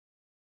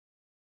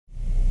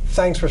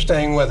Thanks for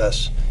staying with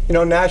us. You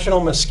know, National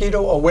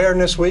Mosquito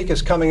Awareness Week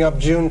is coming up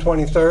June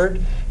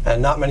 23rd,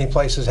 and not many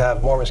places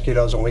have more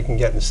mosquitoes than we can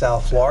get in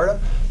South Florida.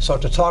 So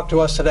to talk to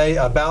us today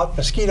about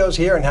mosquitoes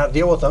here and how to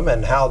deal with them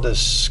and how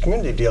this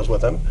community deals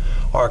with them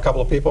are a couple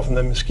of people from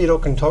the Mosquito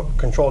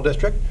Control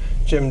District.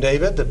 Jim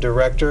David, the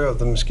Director of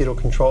the Mosquito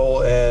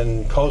Control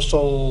and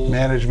Coastal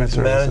Management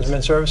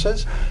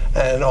Services,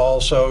 and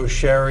also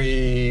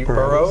Sherry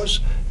Burroughs,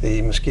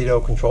 the Mosquito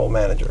Control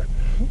Manager.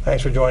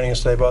 Thanks for joining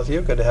us today, both of you.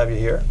 Good to have you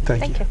here.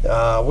 Thank you.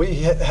 We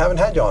haven't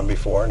had you on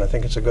before, and I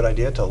think it's a good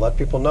idea to let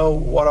people know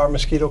what our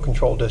Mosquito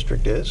Control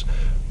District is,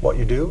 what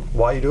you do,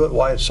 why you do it,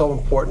 why it's so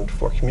important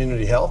for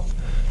community health.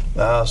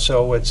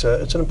 So it's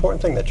an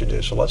important thing that you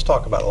do. So let's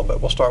talk about it a little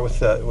bit. We'll start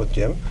with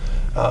Jim.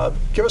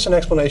 Give us an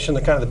explanation,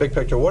 the kind of the big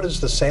picture. What is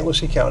the St.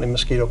 Lucie County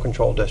Mosquito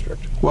Control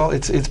District? Well,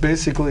 it's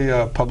basically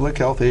a public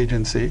health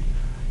agency.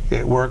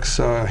 It works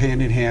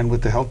hand in hand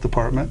with the health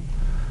department.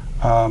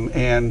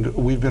 And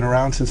we've been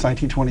around since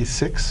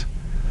 1926.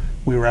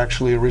 We were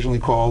actually originally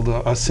called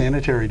a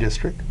sanitary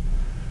district.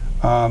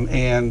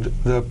 And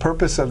the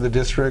purpose of the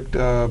district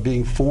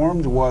being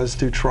formed was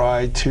to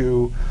try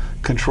to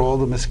control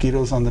the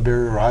mosquitoes on the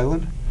barrier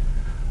island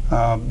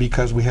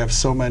because we have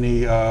so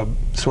many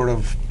sort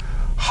of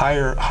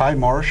high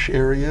marsh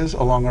areas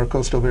along our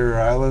coastal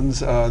barrier islands.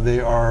 They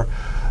are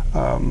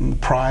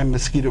prime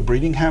mosquito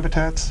breeding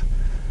habitats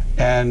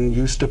and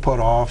used to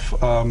put off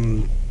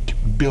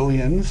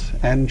billions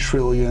and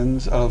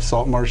trillions of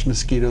salt marsh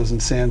mosquitoes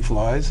and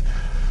sandflies.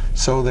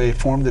 So they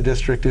formed the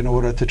district in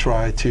order to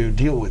try to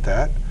deal with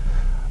that.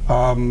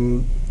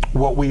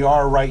 What we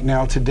are right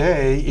now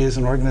today is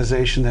an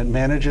organization that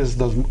manages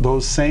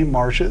those same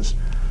marshes.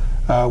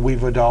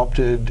 We've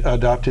adopted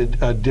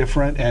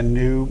different and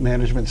new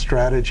management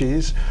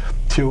strategies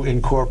to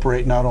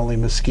incorporate not only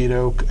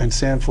mosquito and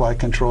sandfly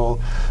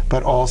control,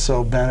 but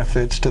also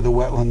benefits to the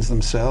wetlands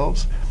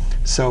themselves.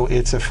 So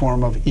it's a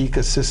form of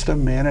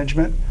ecosystem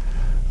management.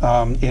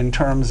 In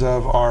terms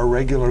of our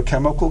regular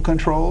chemical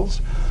controls,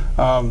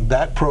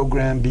 that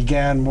program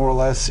began more or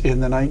less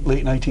in the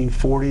late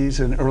 1940s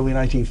and early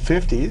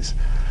 1950s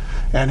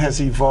and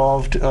has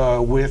evolved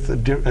with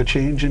a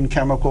change in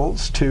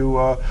chemicals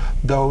to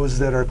those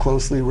that are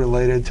closely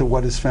related to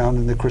what is found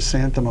in the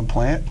chrysanthemum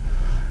plant.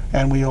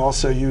 And we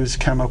also use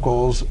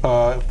chemicals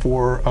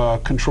for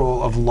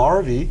control of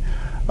larvae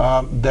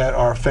that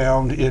are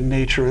found in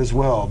nature as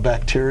well,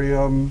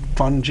 bacterium,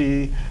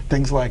 fungi,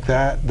 things like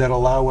that, that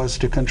allow us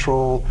to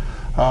control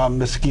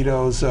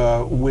mosquitoes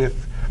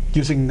with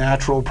using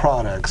natural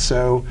products.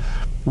 So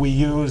we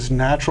use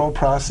natural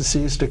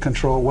processes to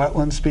control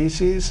wetland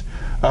species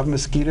of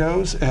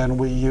mosquitoes, and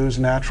we use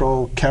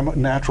natural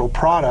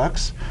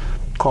products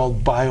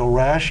called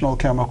biorational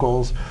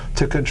chemicals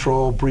to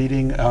control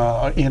breeding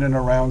in and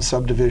around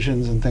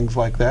subdivisions and things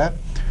like that.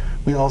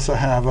 We also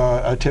have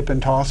a tip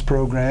and toss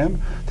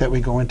program that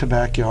we go into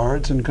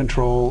backyards and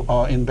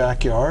control in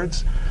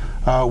backyards.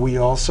 We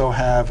also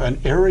have an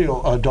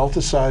aerial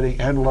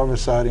adulticiding and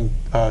larviciding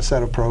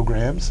set of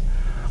programs.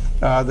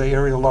 The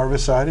aerial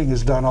larviciding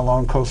is done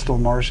along coastal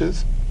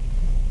marshes,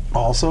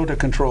 also to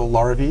control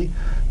larvae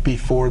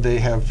before they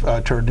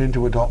have turned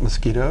into adult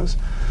mosquitoes.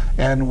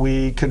 And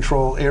we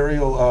control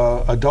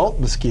aerial adult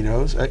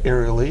mosquitoes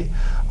aerially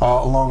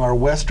along our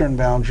western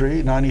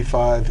boundary,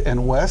 95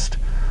 and west,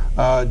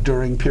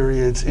 during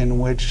periods in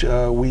which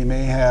we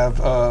may have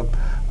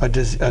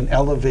an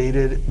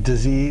elevated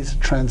disease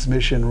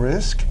transmission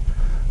risk.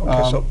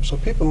 Okay, so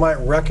people might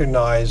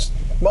recognize,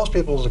 most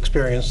people's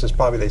experience is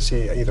probably they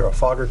see either a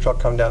fogger truck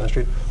come down the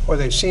street or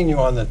they've seen you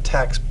on the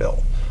tax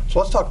bill. So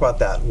let's talk about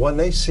that. When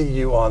they see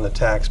you on the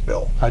tax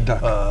bill, I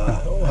duck.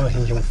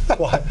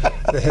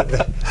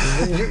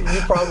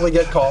 You probably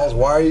get calls,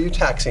 why are you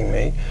taxing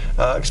me?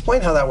 Explain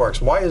how that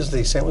works. Why is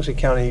the St. Lucie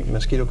County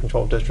Mosquito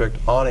Control District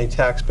on a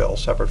tax bill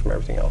separate from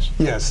everything else?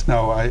 Yes,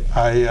 no,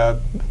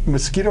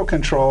 mosquito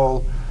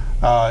control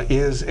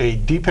is a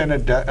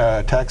dependent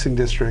taxing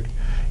district.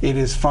 It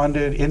is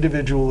funded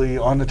individually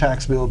on the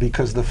tax bill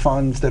because the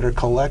funds that are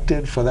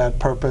collected for that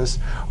purpose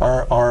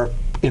are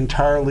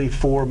entirely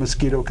for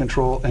mosquito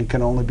control and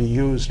can only be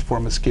used for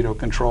mosquito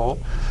control.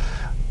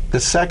 The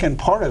second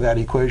part of that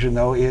equation,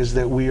 though, is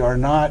that we are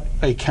not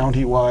a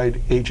county-wide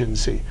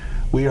agency.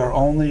 We are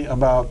only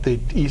about the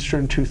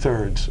eastern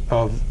two-thirds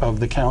of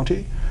the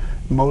county,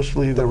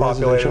 mostly the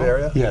residential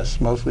area?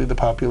 Yes, mostly the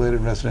populated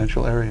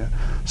residential area.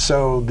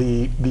 So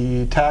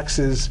the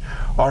taxes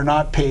are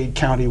not paid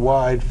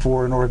county-wide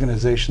for an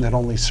organization that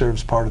only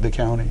serves part of the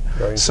county.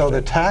 So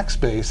the tax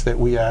base that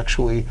we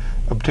actually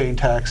obtain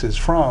taxes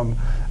from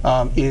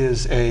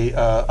is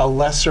a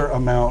lesser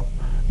amount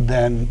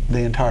than the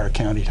entire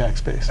county tax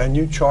base. And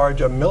you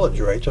charge a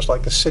millage rate, just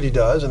like the city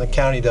does, and the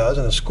county does,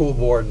 and the school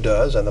board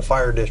does, and the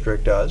fire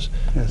district does.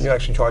 Yes. You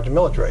actually charge a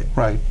millage rate.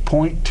 Right,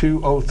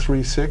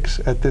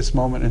 0.2036 at this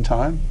moment in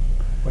time.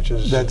 Which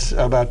is? That's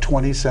about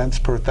 20 cents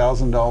per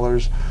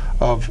 $1,000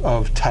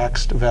 of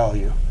taxed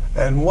value.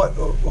 And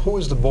who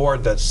is the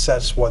board that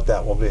sets what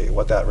that will be,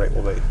 what that rate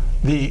will be?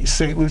 The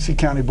St. Lucie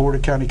County Board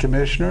of County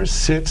Commissioners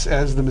sits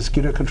as the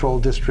Mosquito Control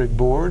District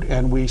Board,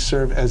 and we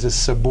serve as a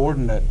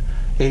subordinate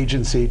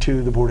agency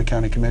to the Board of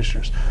County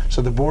Commissioners.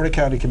 So the Board of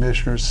County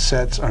Commissioners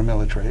sets our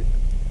millage rate.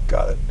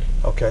 Got it.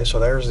 Okay, so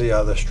there's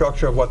the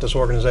structure of what this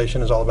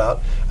organization is all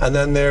about. And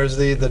then there's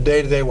the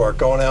day-to-day work,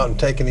 going out and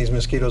taking these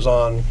mosquitoes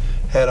on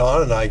head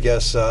on, and I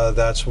guess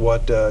that's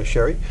what,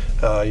 Sherry,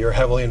 you're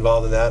heavily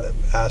involved in that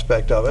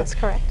aspect of it. That's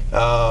correct.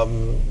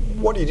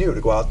 What do you do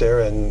to go out there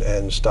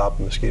and stop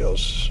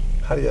mosquitoes?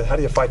 How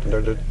do you fight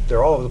them?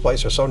 They're all over the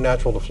place. They're so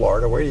natural to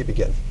Florida. Where do you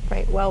begin?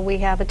 Right. Well, we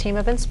have a team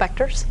of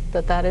inspectors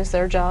that is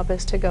their job,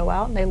 is to go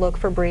out and they look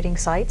for breeding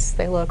sites.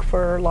 They look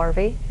for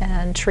larvae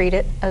and treat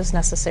it as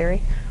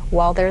necessary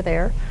while they're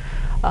there.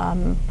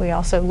 We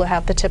also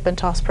have the tip and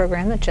toss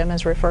program that Jim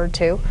has referred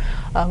to.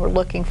 We're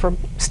looking for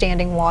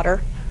standing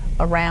water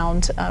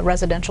around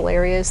residential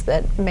areas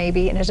that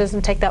maybe, and it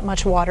doesn't take that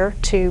much water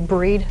to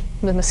breed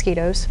the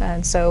mosquitoes,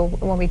 and so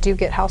when we do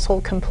get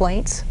household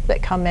complaints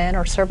that come in,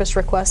 or service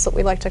requests that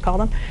we like to call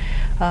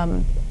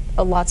them,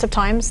 lots of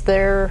times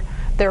they're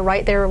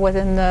right there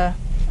within the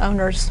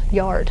owner's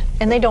yard,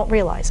 and they don't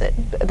realize it.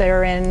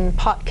 They're in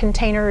pot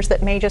containers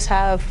that may just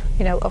have,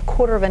 you know,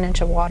 1/4 of an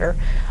inch of water.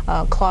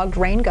 Clogged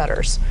rain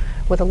gutters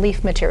with a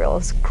leaf material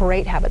is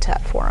great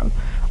habitat for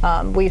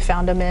them. We've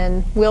found them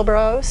in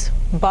wheelbarrows,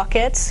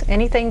 buckets,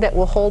 anything that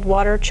will hold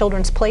water.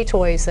 Children's play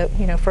toys that,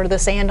 you know, for the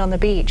sand on the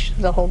beach,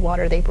 they'll hold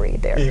water, they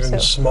breed there. Even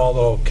small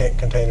little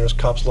containers,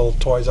 cups, little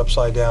toys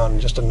upside down,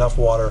 just enough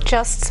water.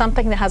 Just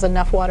something that has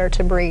enough water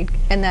to breed,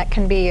 and that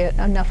can be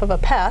enough of a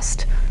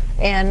pest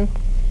and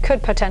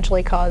could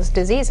potentially cause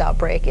disease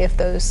outbreak if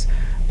those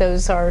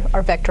are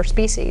vector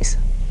species.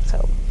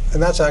 So.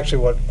 And that's actually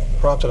what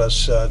prompted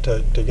us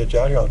to get you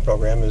out here on the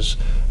program is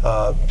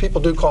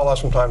people do call us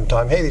from time to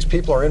time, hey, these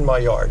people are in my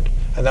yard.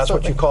 And that's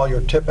Absolutely. What you call your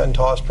tip and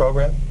toss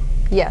program?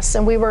 Yes,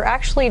 and we were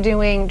actually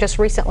doing, just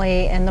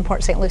recently in the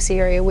Port St. Lucie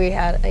area, we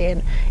had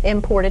an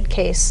imported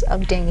case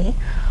of dengue.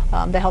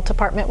 The health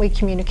department we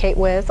communicate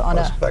with on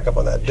Let's back up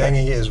on that.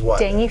 Dengue is what?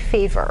 Dengue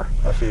fever.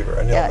 A fever,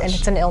 an illness. Yeah, and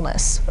it's an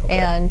illness. Okay.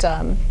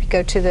 And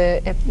go to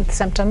the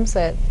symptoms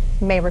that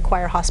may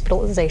require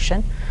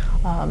hospitalization.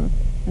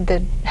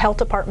 The health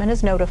department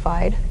is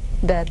notified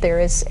that there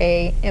is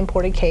a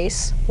imported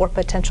case or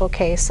potential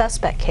case,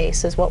 suspect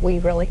case is what we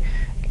really,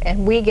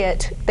 and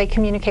they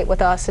communicate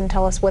with us and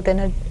tell us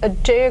within a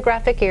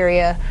geographic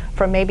area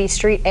from maybe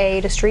street A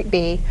to street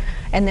B,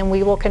 and then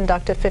we will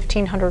conduct a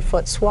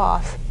 1,500-foot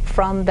swath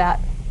from that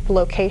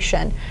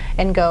location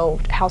and go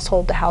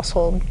household to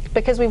household,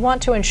 because we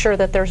want to ensure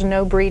that there's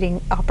no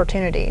breeding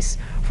opportunities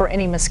for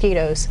any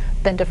mosquitoes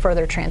than to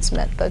further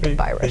transmit the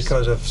virus.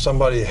 Because if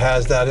somebody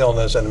has that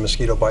illness and a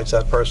mosquito bites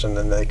that person,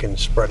 then they can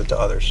spread it to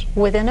others.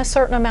 Within a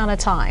certain amount of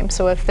time.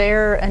 So if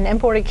an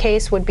imported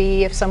case would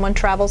be if someone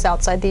travels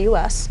outside the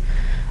U.S.,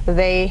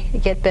 they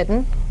get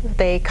bitten,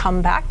 they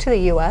come back to the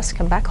U.S.,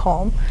 come back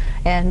home,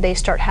 and they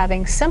start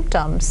having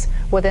symptoms.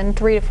 Within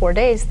 3 to 4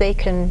 days,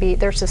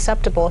 they're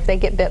susceptible. If they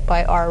get bit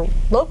by our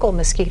local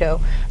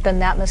mosquito, then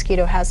that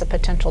mosquito has the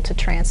potential to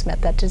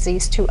transmit that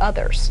disease to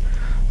others.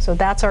 So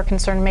that's our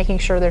concern, making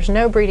sure there's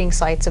no breeding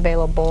sites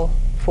available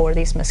for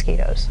these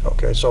mosquitoes.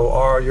 Okay, so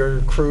are your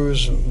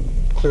crews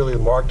clearly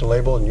marked and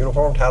labeled and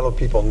uniformed? How do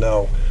people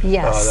know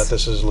that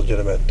this is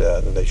legitimate?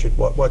 That they should.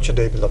 What should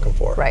they be looking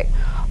for? Right.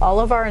 All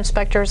of our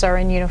inspectors are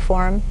in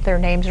uniform. Their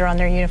names are on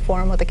their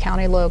uniform with the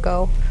county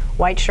logo.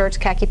 White shirts,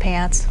 khaki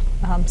pants.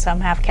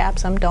 Some have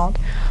caps, some don't.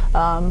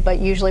 But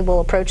usually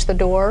we'll approach the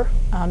door,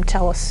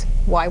 tell us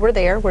why we're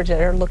there. We're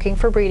there looking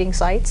for breeding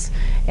sites,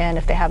 and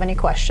if they have any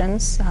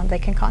questions, they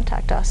can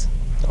contact us.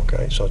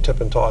 Okay, so tip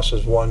and toss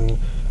is one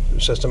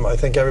system. I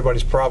think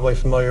everybody's probably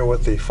familiar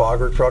with the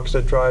fogger trucks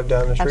that drive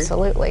down the street.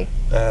 Absolutely.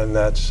 And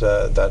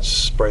that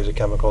sprays a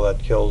chemical that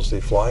kills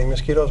the flying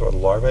mosquitoes or the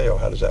larvae, or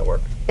how does that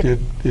work? The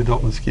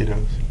adult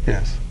mosquitoes,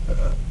 yes.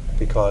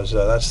 Because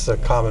that's the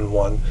common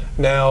one.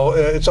 Now,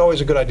 it's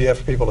always a good idea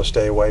for people to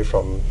stay away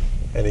from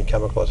any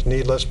chemical that's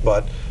needless,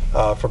 but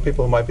for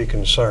people who might be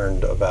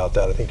concerned about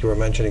that, I think you were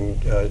mentioning,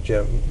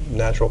 Jim,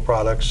 natural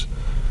products.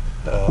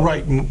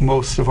 Right.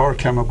 Most of our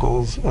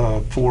chemicals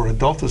for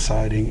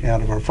adulticiding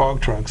out of our fog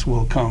trucks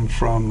will come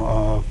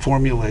from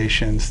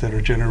formulations that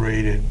are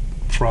generated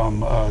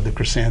from the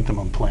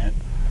chrysanthemum plant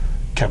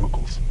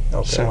chemicals.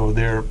 Okay. So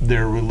they're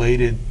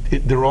related.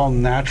 They're all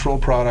natural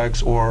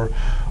products or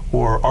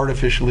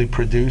artificially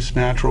produced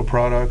natural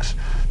products.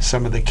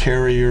 Some of the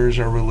carriers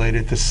are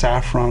related to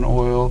saffron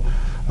oil.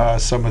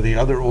 Some of the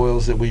other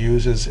oils that we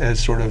use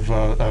as sort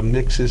of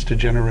mixes to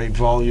generate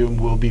volume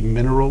will be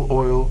mineral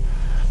oil.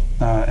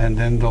 And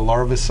then the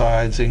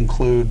larvicides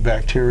include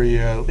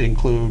bacteria,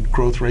 include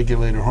growth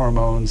regulator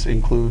hormones,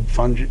 include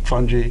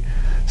fungi.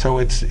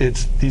 So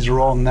these are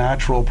all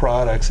natural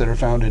products that are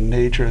found in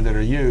nature that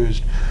are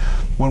used.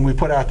 When we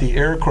put out the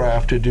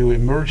aircraft to do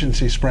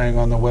emergency spraying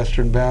on the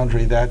western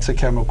boundary, that's a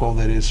chemical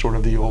that is sort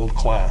of the old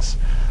class.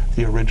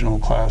 the original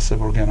class of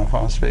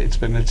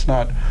organophosphates. And it's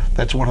not,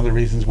 that's one of the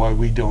reasons why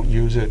we don't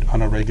use it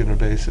on a regular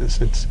basis.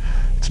 It's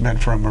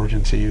meant for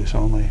emergency use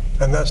only.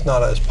 And that's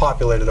not as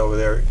populated over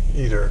there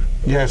either.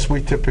 Yes,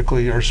 we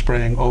typically are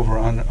spraying over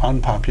on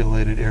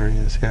unpopulated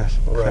areas, yes,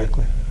 Right.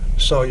 exactly.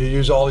 So you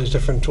use all these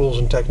different tools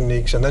and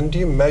techniques, and then do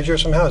you measure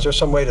somehow? Is there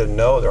some way to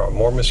know there are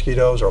more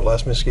mosquitoes or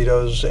less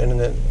mosquitoes in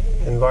an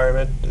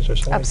environment? Is there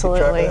some way to keep track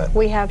Absolutely. of that?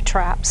 We have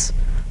traps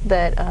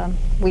that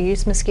we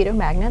use mosquito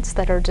magnets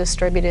that are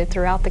distributed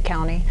throughout the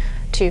county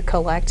to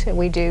collect.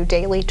 We do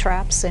daily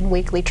traps and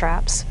weekly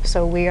traps.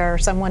 So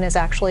someone is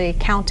actually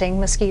counting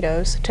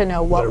mosquitoes to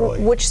know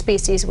which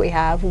species we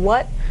have,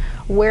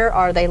 where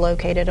are they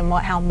located, and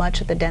how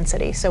much of the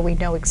density. So we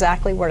know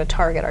exactly where to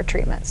target our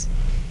treatments.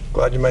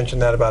 Glad you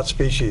mentioned that about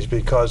species,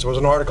 because there was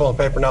an article in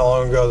the paper not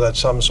long ago that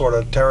some sort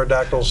of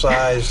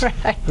pterodactyl-sized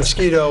Right.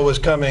 mosquito was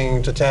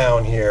coming to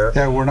town here.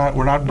 Yeah, we're not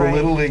Right.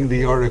 belittling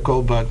the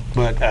article, but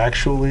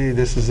actually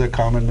this is a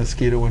common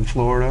mosquito in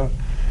Florida.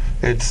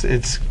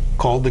 It's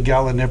called the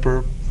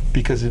gallon-nipper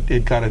because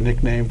it got a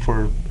nickname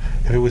for,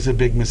 if it was a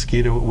big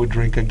mosquito, it would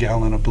drink a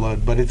gallon of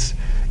blood. But it's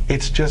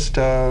just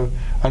a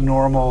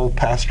normal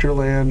pasture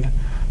land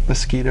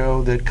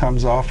mosquito that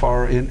comes off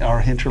our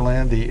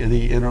hinterland,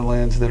 the inner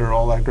lands that are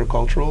all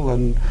agricultural,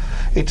 and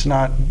it's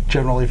not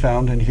generally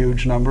found in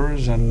huge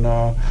numbers, and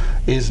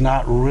is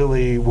not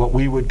really what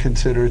we would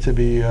consider to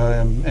be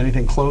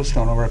anything close to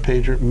one of our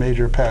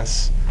major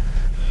pests.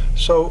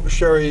 So,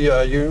 Sherry,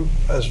 you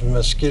as a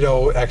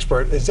mosquito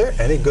expert, is there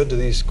any good to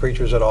these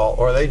creatures at all,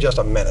 or are they just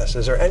a menace?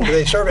 Do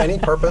they serve any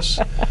purpose?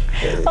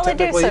 Well, they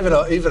do Typically,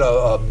 even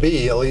a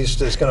bee, at least,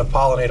 is going to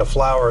pollinate a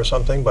flower or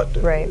something, but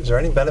Right. is there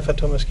any benefit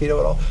to a mosquito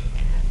at all?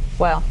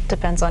 Well,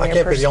 depends on I your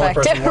can't be the only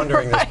perspective. person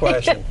wondering this Right.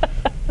 question.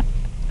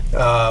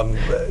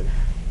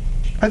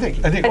 I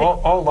think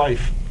all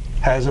life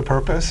has a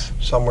purpose.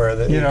 Somewhere in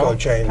the eco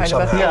chain kind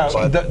of a somehow.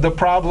 Yeah, but the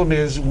problem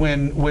is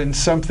when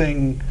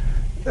something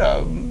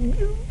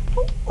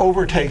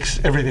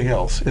overtakes everything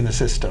else in the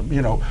system.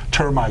 You know,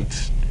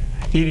 termites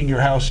eating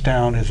your house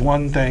down is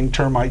one thing.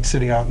 Termites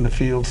sitting out in the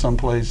field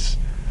someplace,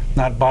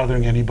 not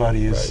bothering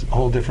anybody, is a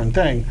whole different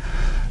thing.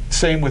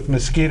 Same with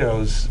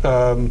mosquitoes.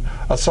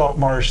 A salt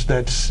marsh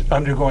that's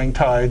undergoing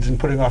tides and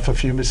putting off a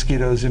few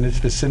mosquitoes in its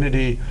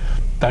vicinity,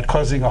 not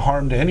causing a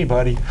harm to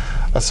anybody.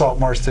 A salt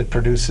marsh that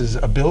produces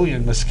 1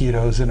 billion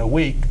mosquitoes in a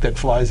week that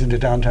flies into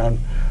downtown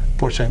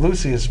Port St.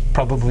 Lucie is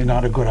probably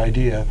not a good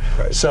idea.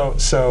 Right. So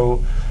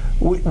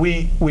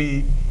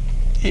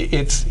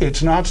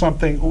it's not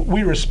something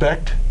we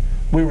respect.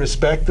 We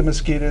respect the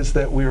mosquitoes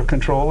that we are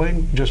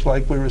controlling, just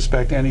like we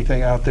respect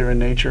anything out there in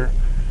nature.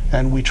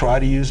 And we try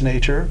to use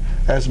nature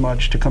as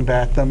much to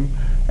combat them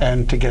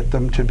and to get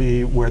them to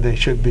be where they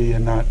should be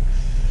and not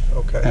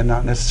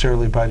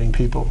necessarily biting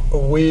people.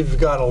 We've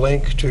got a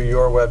link to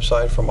your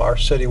website from our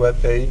city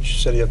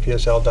webpage,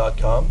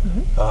 cityofpsl.com.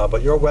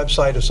 But your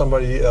website, if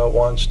somebody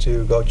wants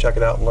to go check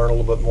it out and learn a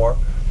little bit more,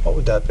 what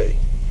would that be?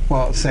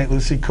 Well,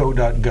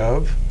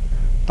 stlucieco.gov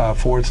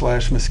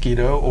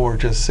 /mosquito, or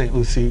just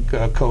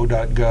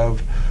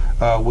stlucieco.gov,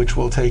 which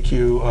will take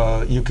you,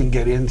 you can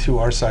get into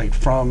our site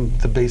from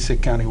the basic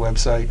county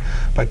website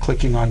by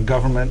clicking on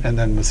government and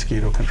then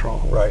mosquito control.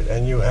 Right,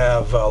 and you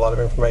have a lot of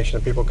information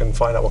that people can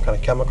find out what kind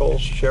of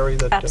chemicals, Sherry?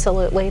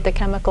 Absolutely, the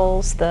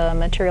chemicals, the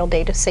material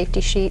data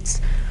safety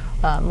sheets,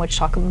 which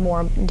talk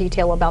more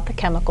detail about the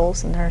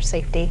chemicals and their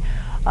safety,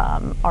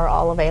 are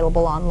all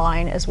available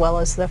online, as well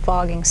as the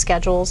fogging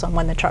schedules on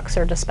when the trucks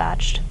are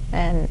dispatched.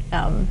 And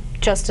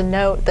just to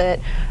note that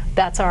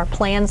that's our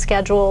planned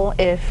schedule.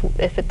 If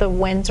the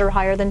winds are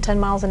higher than 10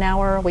 miles an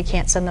hour, we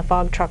can't send the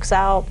fog trucks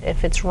out.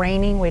 If it's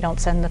raining, we don't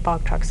send the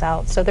fog trucks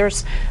out. So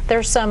there's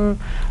some,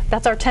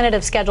 that's our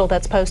tentative schedule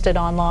that's posted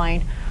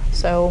online.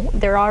 So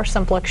there are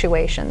some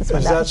fluctuations,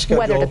 but that's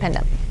weather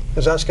dependent.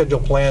 Is that schedule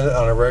planned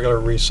on a regular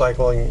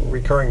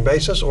recurring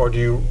basis, or do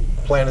you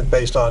plan it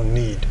based on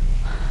need?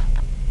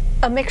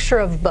 A mixture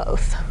of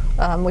both.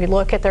 We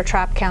look at their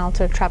trap counts.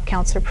 Their trap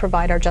counts to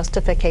provide our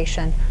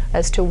justification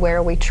as to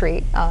where we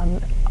treat.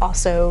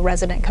 Also,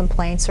 resident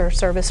complaints or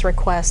service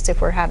requests.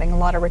 If we're having a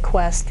lot of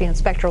requests, the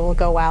inspector will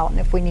go out, and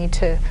if we need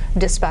to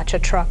dispatch a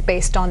truck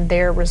based on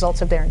their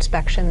results of their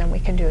inspection, then we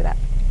can do that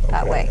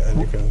that way.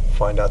 And you can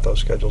find out those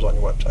schedules on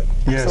your website.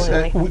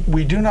 Absolutely. Yes,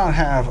 we do not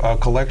have a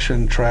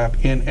collection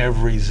trap in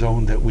every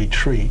zone that we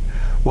treat.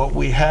 What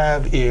we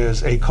have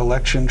is a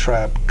collection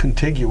trap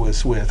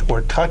contiguous with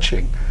or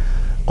touching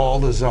all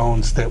the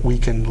zones that we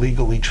can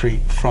legally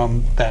treat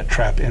from that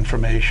trap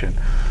information.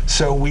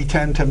 So we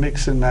tend to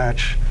mix and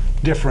match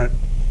different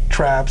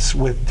traps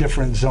with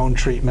different zone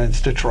treatments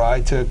to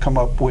try to come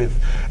up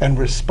with and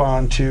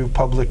respond to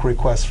public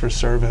requests for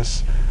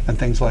service and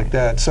things like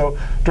that. So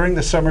during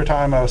the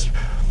summertime, I was,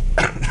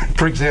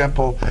 for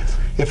example,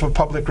 if a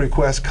public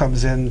request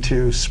comes in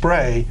to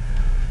spray,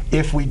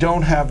 if we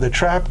don't have the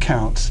trap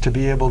counts to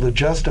be able to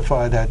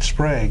justify that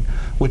spraying,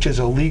 which is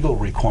a legal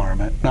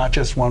requirement, not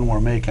just one we're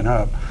making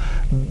up,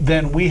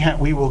 then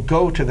we will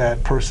go to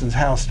that person's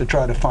house to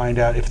try to find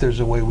out if there's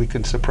a way we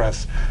can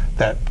suppress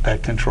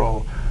that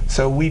control.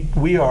 So we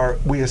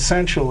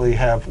essentially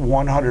have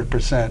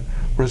 100%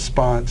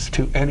 response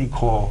to any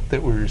call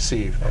that we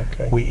receive.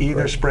 Okay, We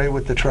either great. spray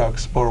with the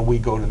trucks or we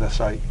go to the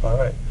site. All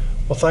right.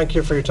 Well, thank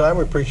you for your time.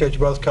 We appreciate you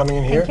both coming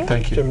in here. Thank you.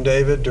 Thank you. Jim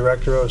David,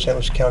 Director of St.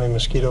 Lucie County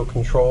Mosquito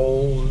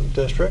Control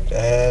District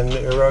and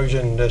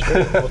Erosion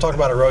District. We'll talk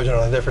about erosion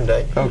on a different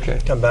day. Okay.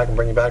 Come back and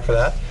bring you back for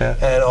that. Yeah.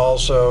 And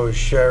also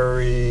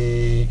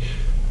Sherry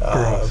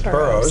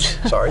Burroughs,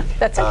 sorry.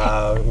 That's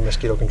okay.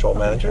 Mosquito Control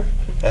Manager,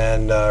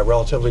 and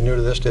relatively new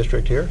to this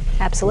district here.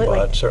 Absolutely.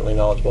 But certainly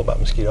knowledgeable about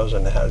mosquitoes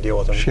and how to deal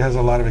with them. She has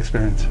a lot of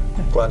experience.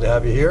 Glad to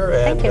have you here,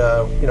 and Thank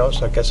you. you know,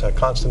 it's I guess a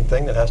constant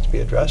thing that has to be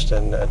addressed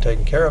and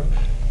taken care of.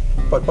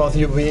 But both of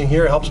you being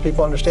here helps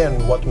people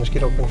understand what the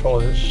mosquito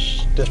control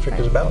district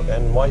is about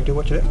and why you do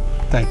what you do.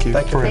 Thank you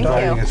Thank you. for Thank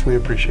inviting you. us. We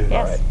appreciate it.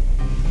 Yes.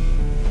 All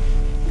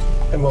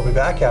right. And we'll be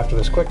back after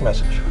this quick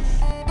message.